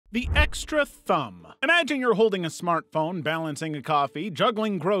The extra thumb. Imagine you're holding a smartphone, balancing a coffee,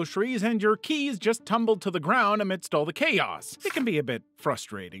 juggling groceries, and your keys just tumbled to the ground amidst all the chaos. It can be a bit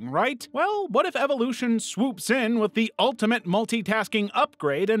frustrating, right? Well, what if evolution swoops in with the ultimate multitasking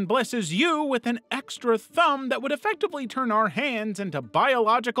upgrade and blesses you with an extra thumb that would effectively turn our hands into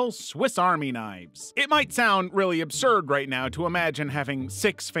biological Swiss Army knives? It might sound really absurd right now to imagine having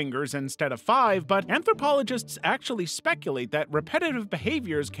 6 fingers instead of 5, but anthropologists actually speculate that repetitive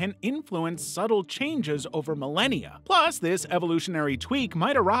behaviors can influence subtle changes over millennia. Plus, this evolutionary tweak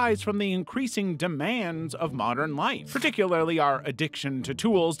might arise from the increasing demands of modern life, particularly our addiction to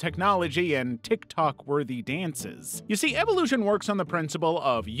tools, technology, and TikTok-worthy dances. You see, evolution works on the principle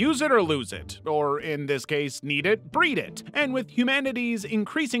of use it or lose it, or in this case, need it, breed it. And with humanity's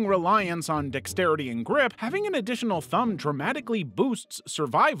increasing reliance on dexterity and grip, having an additional thumb dramatically boosts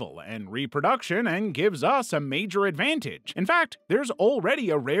survival and reproduction and gives us a major advantage. In fact, there's already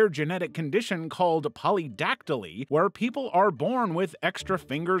a rare genetic condition called polydactyly, where people are born with extra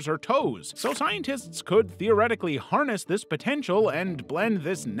fingers or toes. So scientists could theoretically harness this potential and blend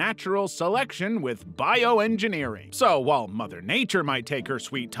this natural selection with bioengineering. So while Mother Nature might take her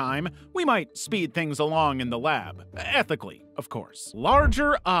sweet time, we might speed things along in the lab. Ethically, of course.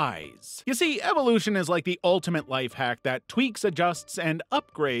 Larger eyes. You see, evolution is like the ultimate life hack that tweaks, adjusts, and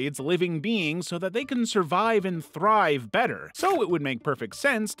upgrades living beings so that they can survive and thrive better. So it would make perfect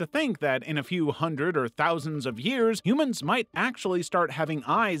sense to think that in a few hundred or thousands of years, humans might actually start having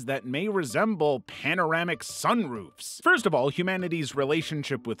eyes that may resemble panoramic sunroofs. First of all, humanity's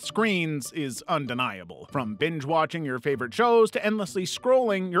relationship with screens is undeniable. From binge-watching your favorite shows to endlessly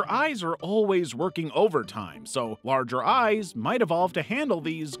scrolling, your eyes are always working overtime, so larger eyes might evolve to handle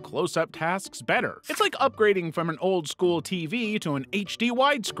these close-up tasks better. It's like upgrading from an old-school TV to an HD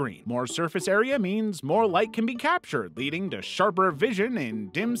widescreen. More surface area means more light can be captured, leading to sharper vision in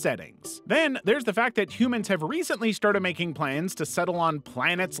dim settings. Then there's the fact that humans have recently started making plans to settle on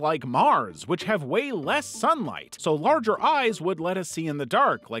planets like Mars, which have way less sunlight, so larger eyes would let us see in the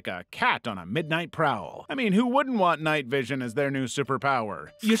dark, like a cat on a midnight prowl. I mean, who wouldn't want night vision as their new superpower?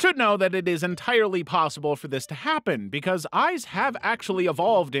 You should know that it is entirely possible for this to happen, because eyes have actually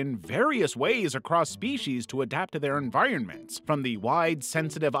evolved in various ways across species to adapt to their environments, from the wide,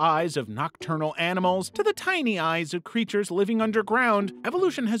 sensitive eyes of nocturnal animals to the tiny eyes of creatures living underground.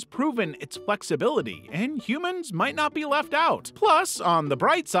 Evolution has proven its flexibility, and humans might not be left out. Plus, on the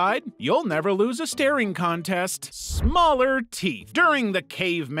bright side, you'll never lose a staring contest. Smaller teeth. During the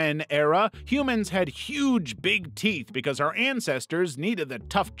cavemen era, humans had huge, big teeth because our ancestors needed the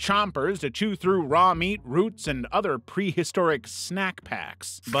tough chompers to chew through raw meat, roots, and other prehistoric snack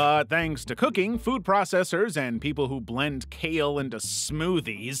packs. But thanks to cooking, food processors, and people who blend kale into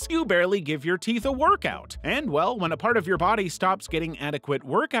smoothies, you barely give your teeth a workout. And well, when a part of your body stops getting adequate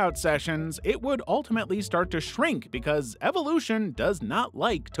workout sessions, it would ultimately start to shrink because evolution does not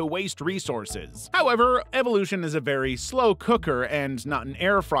like to waste resources. However, evolution is a very slow cooker and not an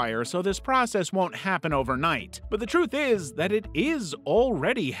air fryer, so this process won't happen overnight. But the truth is that it is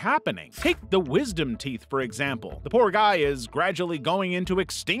already happening. Take the wisdom teeth, for example. The poor guy is gradually going into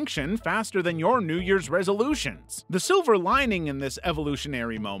extinction faster than your New Year's resolutions. The silver lining in this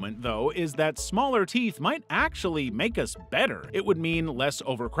evolutionary moment, though, is that smaller teeth might actually make us better. It would mean less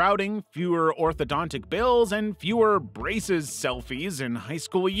overcrowding, fewer orthodontic bills, and fewer braces selfies in high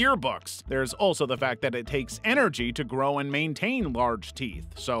school yearbooks. There's also the fact that it takes energy to grow and maintain large teeth,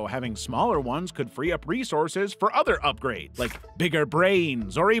 so having smaller ones could free up resources for other upgrades, like bigger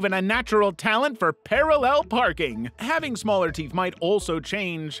brains or even a natural talent for parallel parking. Having smaller teeth might also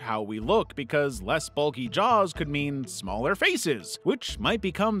change how we look, because less bulky jaws could mean smaller faces, which might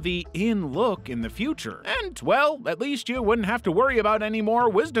become the in look in the future. And, well, at least you wouldn't have to worry about any more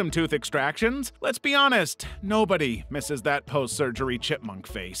wisdom tooth extractions. Let's be honest, nobody misses that post-surgery chipmunk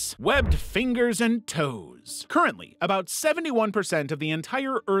face. Webbed fingers and toes. Currently, about 71% of the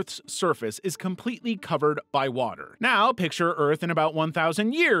entire Earth's surface is completely covered by water. Now, picture Earth in about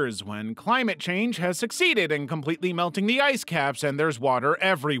 1,000 years, when climate change has succeeded in completely melting the ice caps and there's water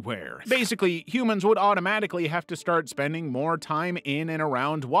everywhere. Basically, humans would automatically have to start spending more time in and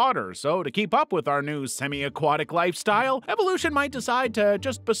around water, so to keep up with our new semi-aquatic lifestyle, evolution might decide to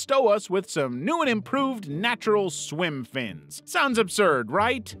just bestow us with some new and improved natural swim fins. Sounds absurd,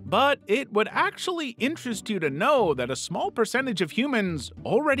 right? But it would actually interest you to know that a small percentage of humans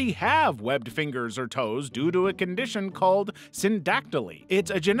already have webbed fingers or toes due to a condition called syndactyly.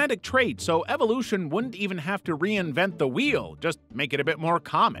 It's a genetic trait, so evolution wouldn't even have to reinvent reinvent the wheel, just make it a bit more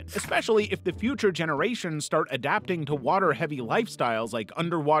common. Especially if the future generations start adapting to water-heavy lifestyles like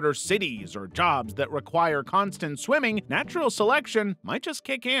underwater cities or jobs that require constant swimming, natural selection might just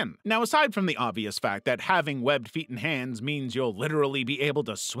kick in. Now, aside from the obvious fact that having webbed feet and hands means you'll literally be able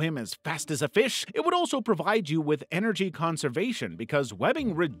to swim as fast as a fish, it would also provide you with energy conservation because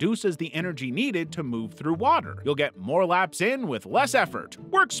webbing reduces the energy needed to move through water. You'll get more laps in with less effort.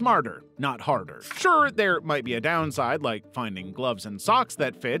 Work smarter, not harder. Sure, there might be a downside like finding gloves and socks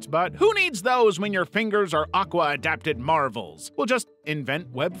that fit, but who needs those when your fingers are aqua-adapted marvels? We'll just invent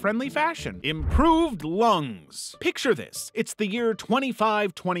web-friendly fashion. Improved lungs. Picture this. It's the year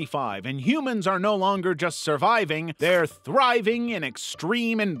 2525, and humans are no longer just surviving, they're thriving in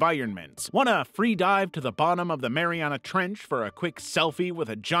extreme environments. Want a free dive to the bottom of the Mariana Trench for a quick selfie with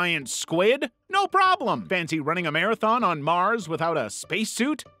a giant squid? No problem! Fancy running a marathon on Mars without a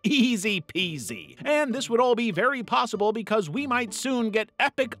spacesuit? Easy peasy. And this would all be very possible because we might soon get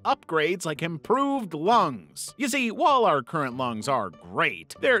epic upgrades like improved lungs. You see, while our current lungs are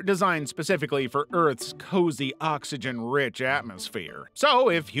great, they're designed specifically for Earth's cozy, oxygen-rich atmosphere. So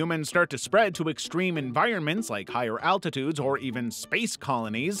if humans start to spread to extreme environments like higher altitudes or even space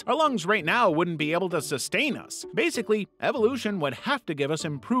colonies, our lungs right now wouldn't be able to sustain us. Basically, evolution would have to give us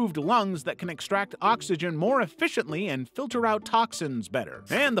improved lungs that can extract oxygen more efficiently and filter out toxins better.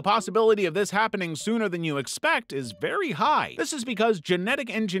 And the possibility of this happening sooner than you expect is very high. This is because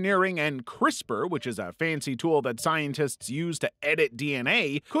genetic engineering and CRISPR, which is a fancy tool that scientists use to edit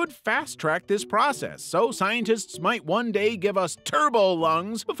DNA, could fast-track this process, so scientists might one day give us turbo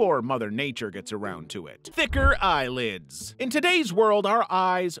lungs before Mother Nature gets around to it. Thicker eyelids. In today's world, our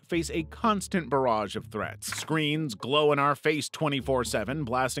eyes face a constant barrage of threats. Screens glow in our face 24/7,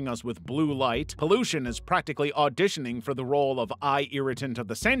 blasting us with blue light. Pollution is practically auditioning for the role of eye irritant of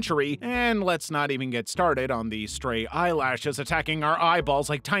the century, and let's not even get started on the stray eyelashes attacking our eyeballs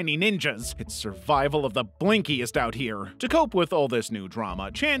like tiny ninjas. It's survival of the blinkiest out here. To cope with all this new drama,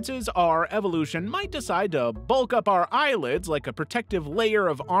 chances are evolution might decide to bulk up our eyelids like a protective layer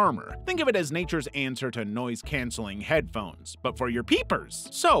of armor. Think of it as nature's answer to noise-canceling headphones, but for your peepers.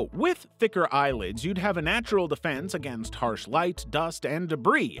 So, with thicker eyelids, you'd have a natural defense against harsh light, dust, and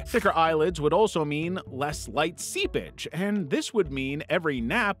debris. Thicker eyelids would also mean less light seepage, and this would mean every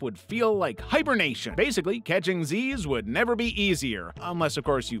nap would feel like hibernation. Basically, catching Z's would never be easier, unless of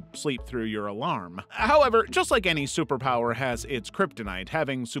course you sleep through your alarm. However, just like any superpower has its kryptonite,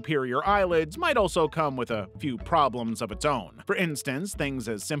 having superior eyelids might also come with a few problems of its own. For instance, things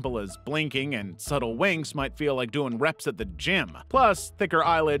as simple as blinking and subtle winks might feel like doing reps at the gym. Plus, thicker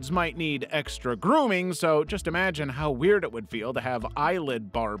eyelids might need extra grooming, so just imagine how weird it would feel to have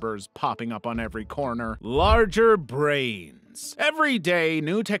eyelid barbers popping up on every corner. Larger brains. Every day,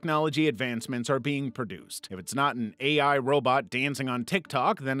 new technology advancements are being produced. If it's not an AI robot dancing on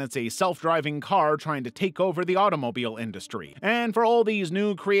TikTok, then it's a self-driving car trying to take over the automobile industry. And for all these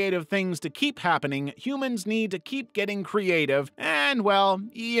new creative things to keep happening, humans need to keep getting creative, and well,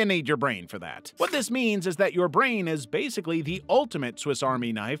 you need your brain for that. What this means is that your brain is basically the ultimate Swiss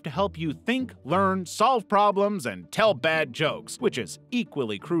Army knife to help you think, learn, solve problems, and tell bad jokes, which is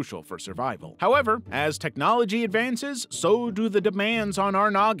equally crucial for survival. However, as technology advances, so do the demands on our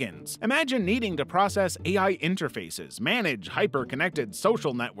noggins. Imagine needing to process AI interfaces, manage hyper-connected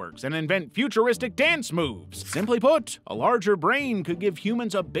social networks, and invent futuristic dance moves. Simply put, a larger brain could give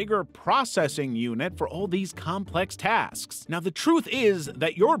humans a bigger processing unit for all these complex tasks. Now, the truth is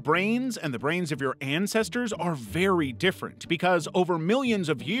that your brains and the brains of your ancestors are very different because over millions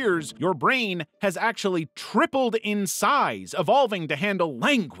of years, your brain has actually tripled in size, evolving to handle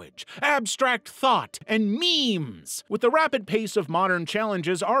language, abstract thought, and memes. With the rapid pace of modern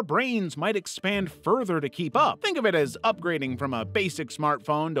challenges, our brains might expand further to keep up. Think of it as upgrading from a basic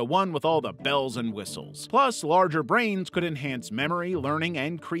smartphone to one with all the bells and whistles. Plus, larger brains could enhance memory, learning,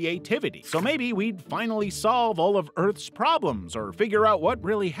 and creativity. So maybe we'd finally solve all of Earth's problems or figure out what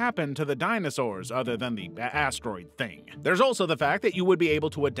really happened to the dinosaurs other than the asteroid thing. There's also the fact that you would be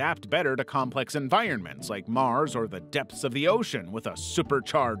able to adapt better to complex environments like Mars or the depths of the ocean with a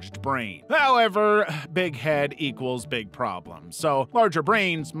supercharged brain. However, big head equals big problems, so larger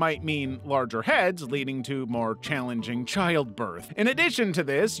brains might mean larger heads, leading to more challenging childbirth. In addition to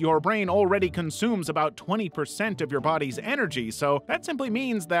this, your brain already consumes about 20% of your body's energy, so that simply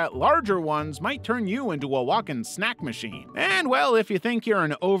means that larger ones might turn you into a walking snack machine. And well, if you think you're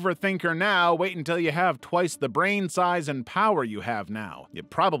an overthinker now, wait until you have twice the brain size and power you have now. You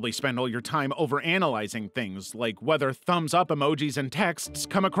probably spend all your time overanalyzing things, like whether thumbs up emojis and texts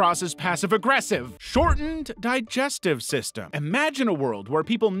come across as passive-aggressive. Shortened digestive system. Imagine a world where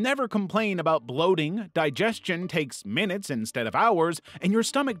people never complain about bloating, digestion takes minutes instead of hours, and your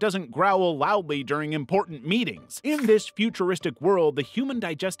stomach doesn't growl loudly during important meetings. In this futuristic world, the human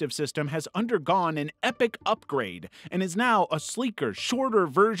digestive system has undergone an epic upgrade and is now a sleeker, shorter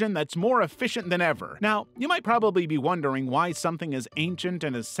version that's more efficient than ever. Now, you might probably be wondering why something as ancient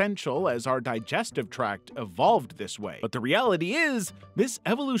and essential as our digestive tract evolved this way. But the reality is, this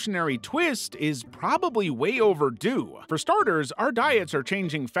evolutionary twist is probably way overdue. For starters, our diets are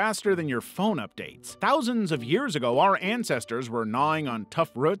changing faster than your phone updates. Thousands of years ago, our ancestors were gnawing on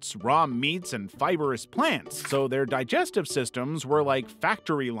tough roots, raw meats, and fibrous plants, so their digestive systems were like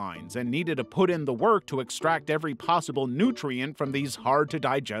factory lines and needed to put in the work to extract every possible nutrient from these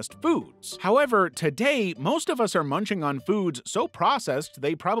hard-to-digest foods. However, today, most of us are munching on foods so processed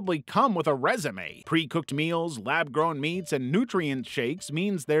they probably come with a resume. Pre-cooked meals, lab-grown meats, and nutrient shakes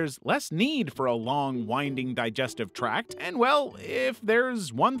means there's less need for a long, winding digestive tract, and well, if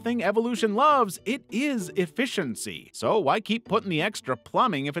there's one thing evolution loves, it is efficiency. So why keep putting the extra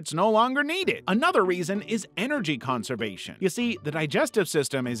plumbing if it's no longer needed? Another reason is energy conservation. You see, the digestive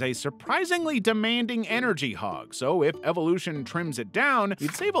system is a surprisingly demanding energy hog, so if evolution trims it down,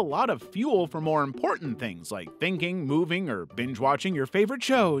 you'd save a lot of fuel for more important things like thinking, moving, or binge-watching your favorite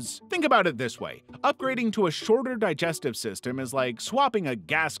shows. Think about it this way. Upgrading to a shorter digestive system is like swapping a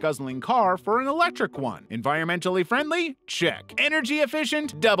gas-guzzling car for an electric one. Environmentally friendly? Check. Energy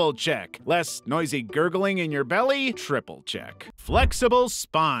efficient? Double check. Less noisy gurgling in your belly? Triple check. Flexible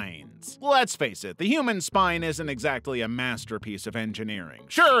spines. Let's face it, the human spine isn't exactly a masterpiece of engineering.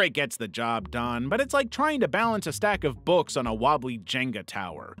 Sure, it gets the job done, but it's like trying to balance a stack of books on a wobbly Jenga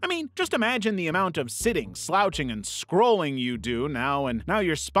tower. I mean, just imagine the amount of sitting, slouching, and scrolling you do now, and now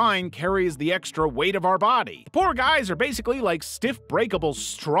your spine carries the extra weight of our body. The poor guys are basically like stiff, breakable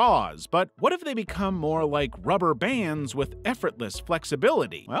straws, but what if they become more like rubber bands with effortless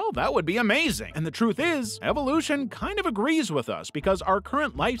flexibility? Well, that would be amazing. And the truth is, evolution kind of agrees with us because our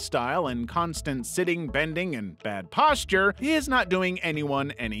current lifestyle and constant sitting, bending, and bad posture is not doing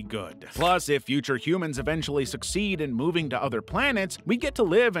anyone any good. Plus, if future humans eventually succeed in moving to other planets, we get to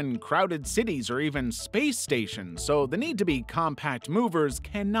live in crowded cities or even space stations, so the need to be compact movers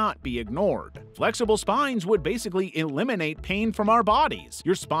cannot be ignored. Flexible spines would basically eliminate pain from our bodies.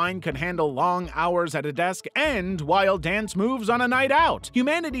 Your spine could handle long hours at a desk and wild dance moves on a night out.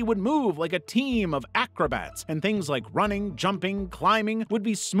 Humanity would move like a team of acrobats, and things like running, jumping, climbing would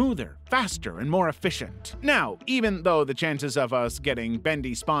be smoother, faster, and more efficient. Now, even though the chances of us getting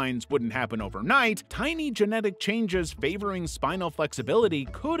bendy spines wouldn't happen overnight, tiny genetic changes favoring spinal flexibility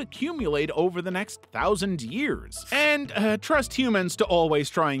could accumulate over the next 1,000 years. And trust humans to always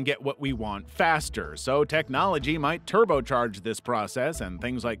try and get what we want faster, so technology might turbocharge this process, and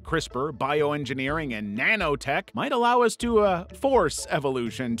things like CRISPR, bioengineering, and nanotech might allow us to force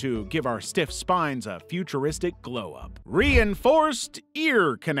evolution to give our stiff spines a futuristic glow-up. Reinforced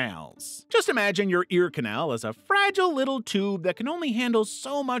ear canals. Just imagine your ear canal as a fragile little tube that can only handle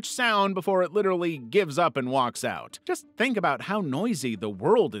so much sound before it literally gives up and walks out. Just think about how noisy the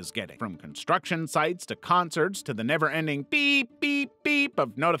world is getting. From construction sites to concerts to the never-ending beep, beep, beep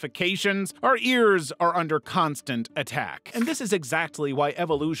of notifications, our ears are under constant attack. And this is exactly why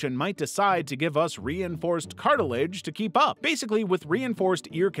evolution might decide to give us reinforced cartilage to keep up. Basically, with reinforced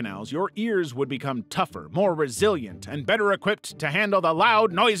ear canals, your ears would become tougher, more resilient, and better equipped to handle the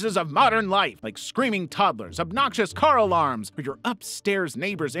loud noises of modern life, like screaming toddlers, obnoxious car alarms, or your upstairs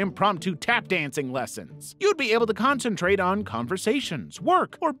neighbor's impromptu tap dancing lessons. You'd be able to concentrate on conversations,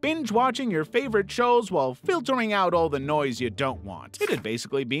 work, or binge watching your favorite shows while filtering out all the noise you don't want. It'd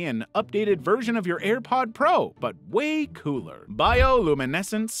basically be an updated version of your AirPod Pro, but way cooler.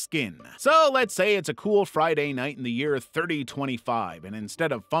 Bioluminescent skin. So let's say it's a cool Friday night in the year 3025, and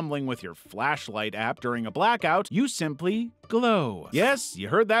instead of fumbling with your flashlight app during a blackout, you simply glow. Yes, you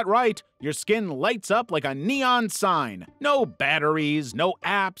heard that right. Your skin lights up like a neon sign. No batteries, no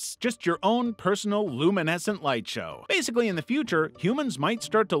apps, just your own personal luminescent light show. Basically, in the future, humans might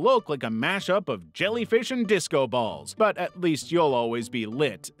start to look like a mashup of jellyfish and disco balls, but at least you'll always be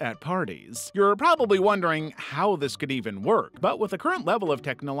lit at parties. You're probably wondering how this could even work, but with the current level of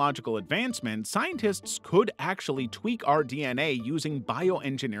technological advancement, scientists could actually tweak our DNA using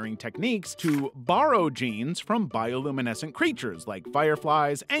bioengineering techniques to borrow genes from bioluminescent creatures like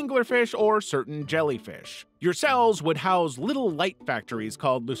fireflies, anglerfish, starfish or certain jellyfish. Your cells would house little light factories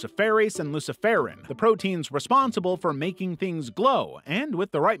called luciferase and luciferin, the proteins responsible for making things glow, and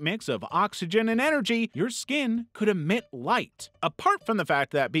with the right mix of oxygen and energy, your skin could emit light. Apart from the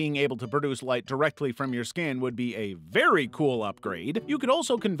fact that being able to produce light directly from your skin would be a very cool upgrade, you could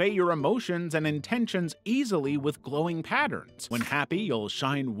also convey your emotions and intentions easily with glowing patterns. When happy, you'll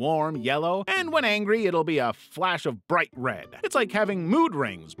shine warm yellow, and when angry, it'll be a flash of bright red. It's like having mood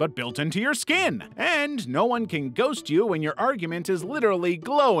rings, but built into your skin. And no one can ghost you when your argument is literally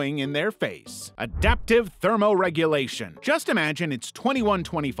glowing in their face. Adaptive thermoregulation. Just imagine it's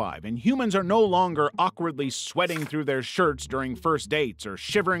 2125 and humans are no longer awkwardly sweating through their shirts during first dates or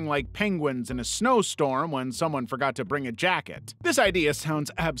shivering like penguins in a snowstorm when someone forgot to bring a jacket. This idea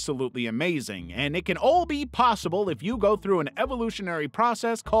sounds absolutely amazing, and it can all be possible if you go through an evolutionary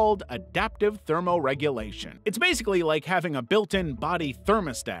process called adaptive thermoregulation. It's basically like having a built-in body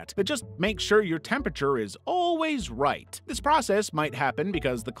thermostat that just makes sure your temperature is always right. This process might happen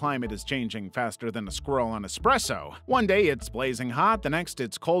because the climate is changing faster than a squirrel on espresso. One day it's blazing hot, the next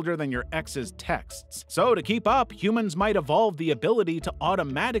it's colder than your ex's texts. So to keep up, humans might evolve the ability to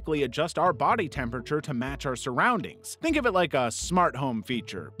automatically adjust our body temperature to match our surroundings. Think of it like a smart home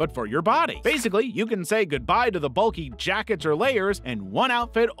feature, but for your body. Basically, you can say goodbye to the bulky jackets or layers in one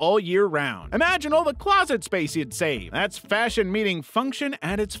outfit all year round. Imagine all the closet space you'd save. That's fashion meeting function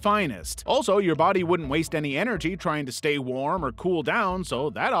at its finest. Also, your body wouldn't waste any energy trying to stay warm or cool down, so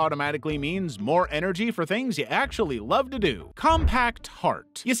that automatically means more energy for things you actually love to do. Compact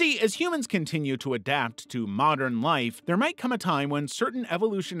heart. You see, as humans continue to adapt to modern life, there might come a time when certain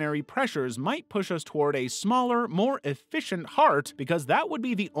evolutionary pressures might push us toward a smaller, more efficient heart, because that would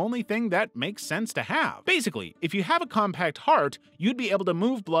be the only thing that makes sense to have. Basically, if you have a compact heart, you'd be able to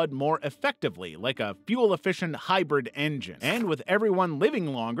move blood more effectively, like a fuel-efficient hybrid engine. And with everyone living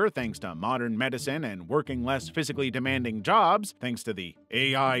longer thanks to modern medicine and working less physically demanding jobs, thanks to the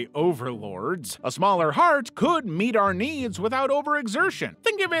AI overlords, a smaller heart could meet our needs without overexertion.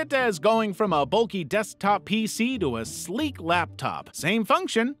 Think of it as going from a bulky desktop PC to a sleek laptop. Same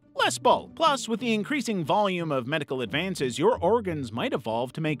function, less bulk. Plus, with the increasing volume of medical advances, your organs might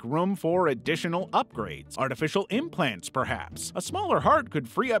evolve to make room for additional upgrades. Artificial implants, perhaps. A smaller heart could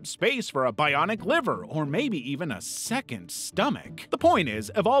free up space for a bionic liver, or maybe even a second stomach. The point is,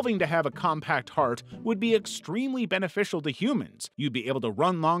 evolving to have a compact heart would be extremely beneficial to humans. You'd be able to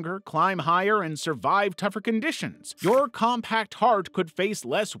run longer, climb higher, and survive tougher conditions. Your compact heart could face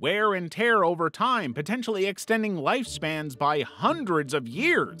less wear and tear over time, potentially extending lifespans by hundreds of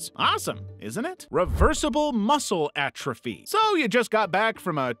years. Awesome, isn't it? Reversible muscle atrophy. So you just got back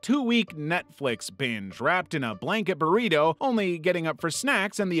from a 2-week Netflix binge, wrapped in a blanket burrito, only getting up for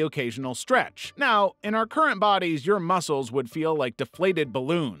snacks and the occasional stretch. Now, in our current bodies, your muscles would feel like deflated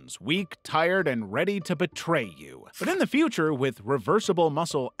balloons, weak, tired, and ready to betray you. But in the future, with reversible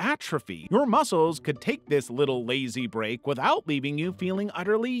muscle atrophy, your muscles could take this little lazy break without leaving you feeling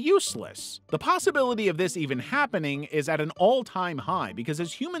utterly useless. The possibility of this even happening is at an all-time high, because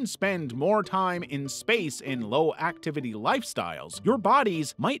as humans spend more time in space in low-activity lifestyles, your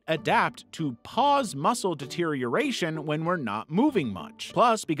bodies might adapt to pause muscle deterioration when we're not moving much.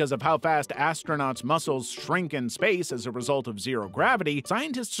 Plus, because of how fast astronauts' muscles shrink in space as a result of zero gravity,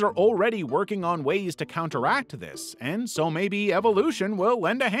 scientists are already working on ways to counteract this, and so maybe evolution will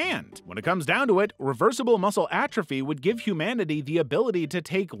lend a hand. When it comes down to it, reversible muscle atrophy would give humanity the ability to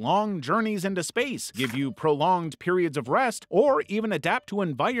take long journeys into space, give you prolonged periods of rest, or even adapt to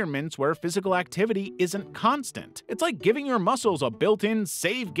environments where physical activity isn't constant. It's like giving your muscles a built-in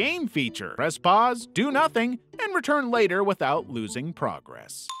save game feature. Press pause, do nothing, and return later without losing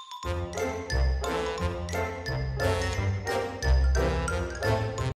progress.